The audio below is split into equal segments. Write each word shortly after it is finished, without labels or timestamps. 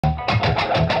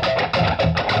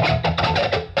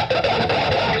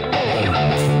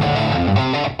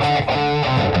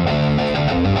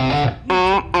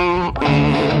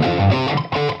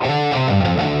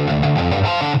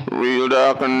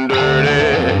and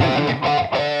dirty.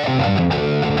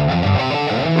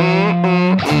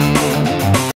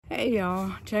 Hey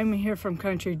y'all, Jamie here from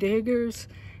Country Diggers.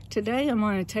 Today I'm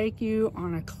going to take you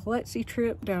on a klutzy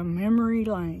trip down memory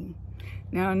lane.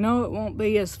 Now I know it won't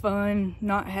be as fun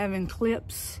not having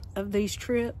clips of these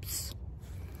trips,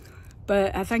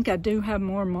 but I think I do have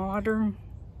more modern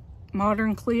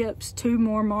clips, 2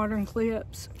 more modern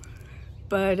clips.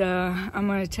 But I'm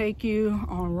going to take you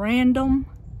on random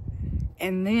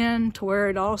and then to where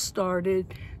it all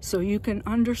started so you can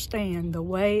understand the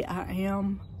way I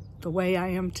am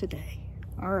today.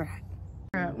 All right.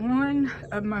 One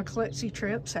of my klutzy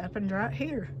trips happened right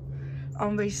here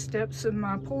on these steps of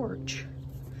my porch.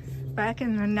 Back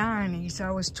in the 90s,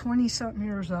 I was 20-something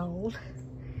years old,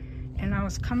 and I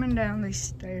was coming down these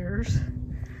stairs,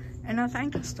 and I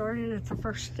think I started at the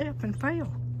first step and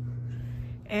fell.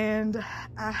 And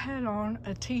I had on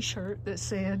a t-shirt that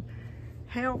said,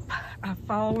 "Help, I've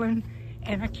fallen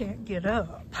and I can't get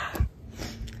up."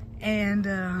 And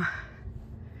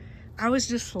I was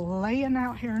just laying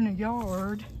out here in the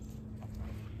yard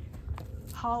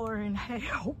hollering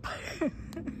help.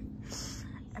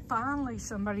 Finally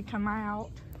somebody come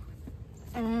out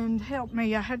and helped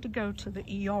me. I had to go to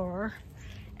the ER,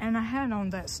 and I had on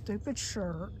that stupid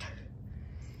shirt,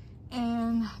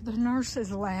 and the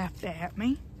nurses laughed at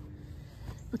me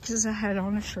because I had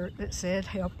on a shirt that said,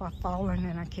 "Help, I've fallen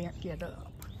and I can't get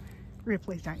up."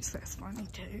 Ripley thinks that's funny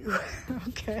too.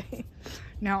 Okay,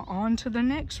 now on to the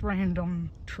next random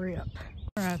trip.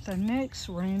 All right, the next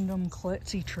random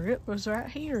klutzy trip was right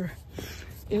here.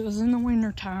 It was in the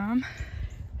winter time,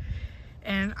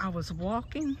 and I was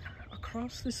walking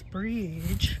across this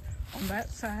bridge on that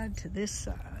side to this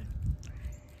side,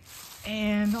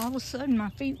 and all of a sudden my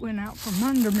feet went out from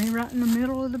under me right in the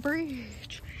middle of the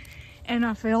bridge, and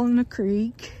I fell in the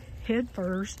creek head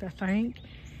first, I think,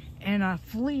 and I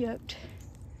flipped,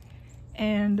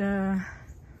 and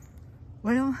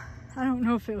well, I don't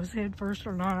know if it was head first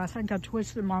or not. I think I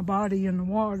twisted my body in the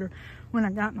water when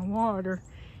I got in the water,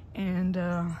 and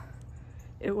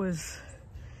it was,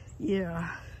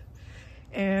 yeah,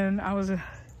 and I was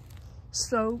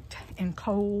soaked and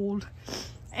cold,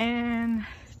 and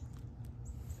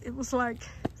it was like,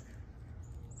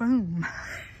 boom.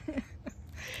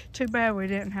 Too bad we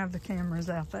didn't have the cameras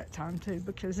out that time too,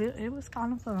 because it was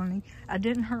kind of funny. I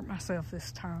didn't hurt myself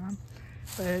this time,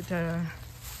 but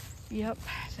yep,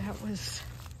 that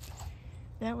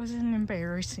was an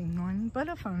embarrassing one, but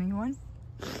a funny one.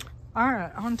 All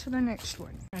right, on to the next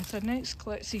one. The next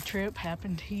klutzy trip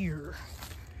happened here.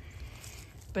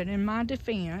 But in my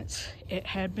defense, it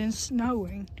had been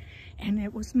snowing and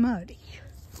it was muddy.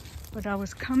 But I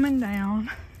was coming down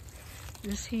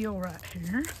this hill right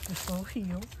here, this little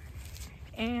hill,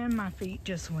 and my feet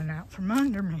just went out from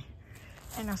under me,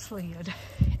 and I slid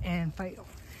and fell.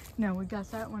 Now we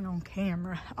got that one on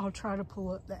camera. I'll try to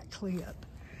pull up that clip.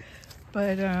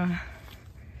 But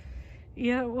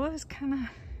yeah, it was kind of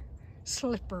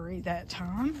slippery that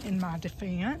time in my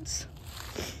defense.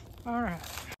 All right.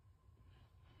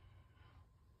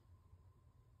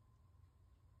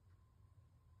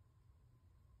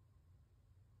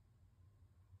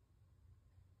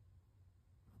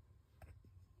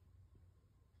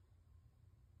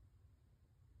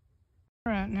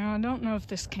 All right, now I don't know if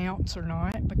this counts or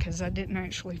not because I didn't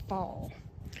actually fall,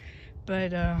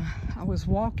 but I was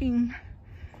walking.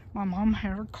 My mom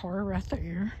had her car right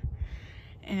there,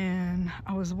 and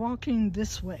I was walking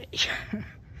this way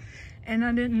and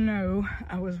I didn't know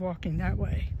I was walking that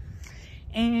way,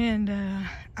 and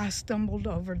I stumbled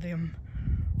over them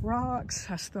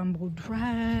rocks. I stumbled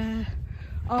right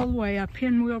all the way. I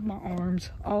pinwheeled my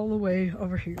arms all the way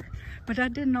over here, but I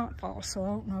did not fall, so I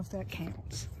don't know if that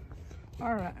counts.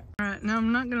 All right, now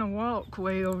I'm not gonna walk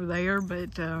way over there,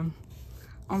 but on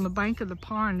the bank of the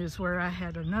pond is where I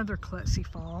had another klutzy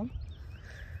fall.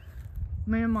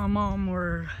 Me and my mom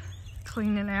were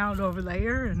cleaning out over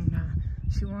there, and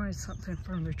she wanted something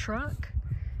from the truck,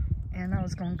 and I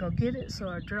was gonna go get it, so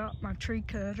I dropped my tree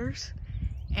cutters,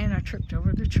 and I tripped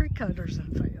over the tree cutters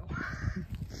and fell.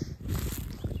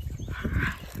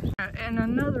 And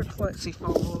another klutzy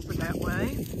fall over that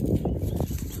way.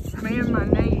 Me and my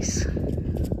niece,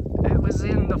 it was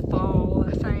in the fall,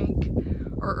 I think,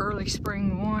 or early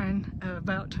spring one,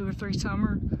 about 2 or 3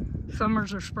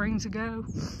 summers or springs ago,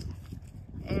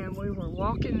 and we were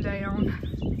walking down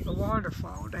the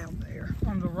waterfall down there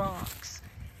on the rocks,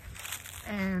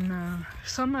 and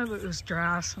some of it was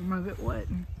dry, some of it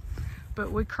wasn't,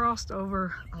 but we crossed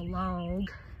over a log.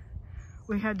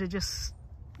 We had to just,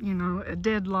 you know, a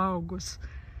dead log was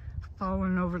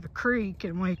falling over the creek,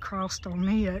 and we crossed on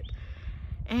it,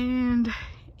 and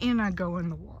and I go in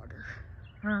the water.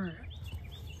 All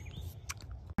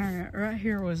right, right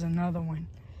here was another one.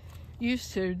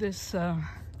 Used to, this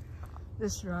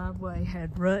driveway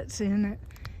had ruts in it.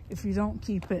 If you don't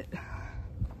keep it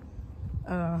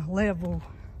level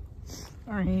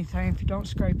or anything, if you don't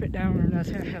scrape it down or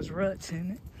nothing, it has ruts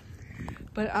in it.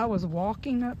 But I was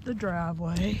walking up the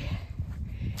driveway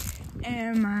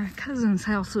and my cousin's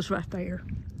house was right there.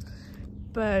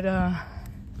 But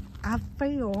I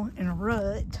fell in a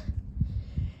rut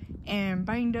and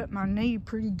banged up my knee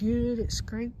pretty good. It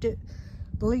scraped it,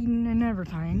 bleeding and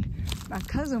everything. My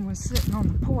cousin was sitting on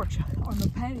the porch, on the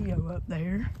patio up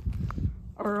there,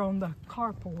 or on the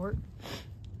carport,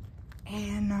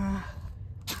 and I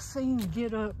seen him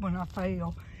get up when I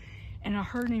fell, and I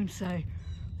heard him say,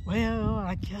 "Well,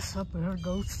 I guess I better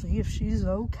go see if she's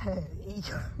okay."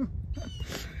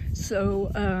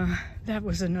 So that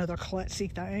was another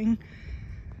klutzy thing.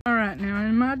 All right, now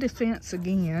in my defense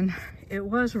again, it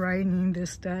was raining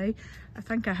this day. I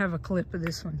think I have a clip of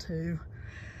this one too.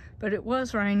 But it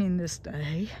was raining this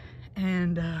day,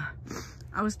 and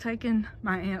I was taking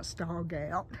my aunt's dog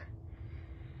out,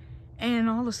 and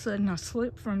all of a sudden I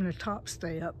slipped from the top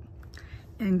step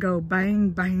and go bang,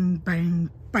 bang, bang,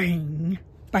 bang,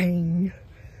 bang,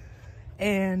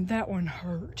 and that one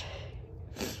hurt.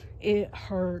 It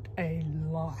hurt a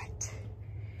lot.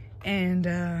 And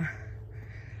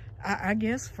I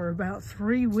guess for about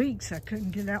 3 weeks I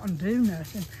couldn't get out and do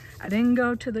nothing. I didn't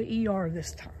go to the ER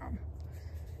this time,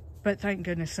 but thank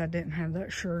goodness I didn't have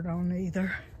that shirt on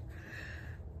either.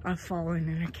 I've fallen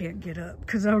and I can't get up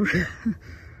because I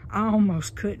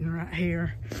almost couldn't right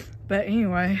here. But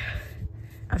anyway,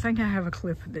 I think I have a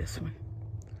clip of this one.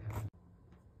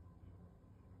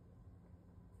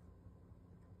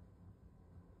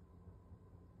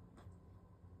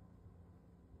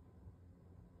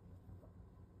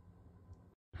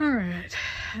 All right,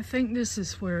 I think this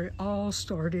is where it all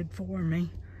started for me.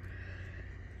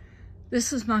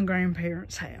 This is my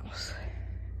grandparents' house.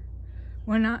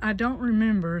 When I don't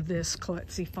remember this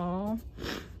klutzy fall,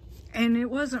 and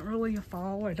it wasn't really a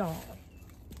fall at all.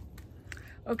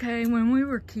 Okay, when we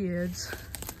were kids,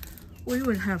 we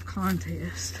would have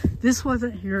contests. This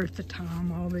wasn't here at the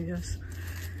time, all this.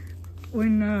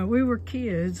 When we were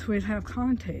kids, we'd have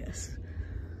contests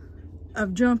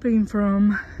of jumping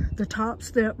from the top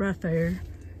step right there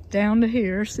down to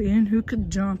here, seeing who could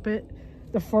jump it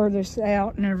the furthest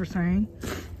out and everything.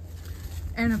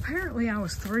 And apparently I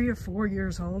was 3 or 4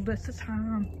 years old at the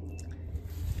time,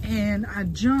 and I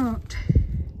jumped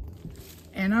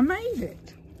and I made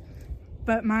it.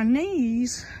 But my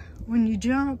knees, when you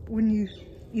jump, when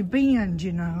you bend,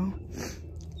 you know,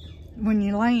 when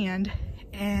you land,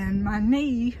 and my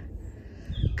knee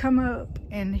come up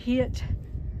and hit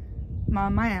my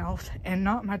mouth and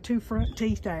knocked my 2 front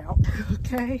teeth out,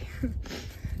 okay?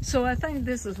 So I think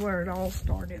this is where it all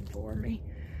started for me.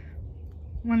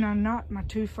 When I knocked my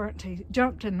 2 front teeth,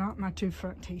 jumped and knocked my 2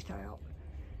 front teeth out.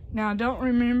 Now I don't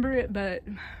remember it, but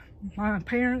my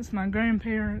parents, my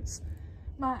grandparents,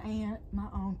 my aunt, my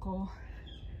uncle,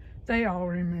 they all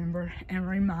remember and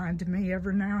remind me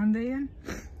every now and then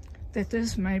that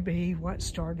this may be what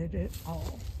started it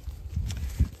all.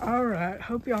 All right,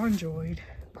 hope y'all enjoyed.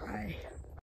 Bye.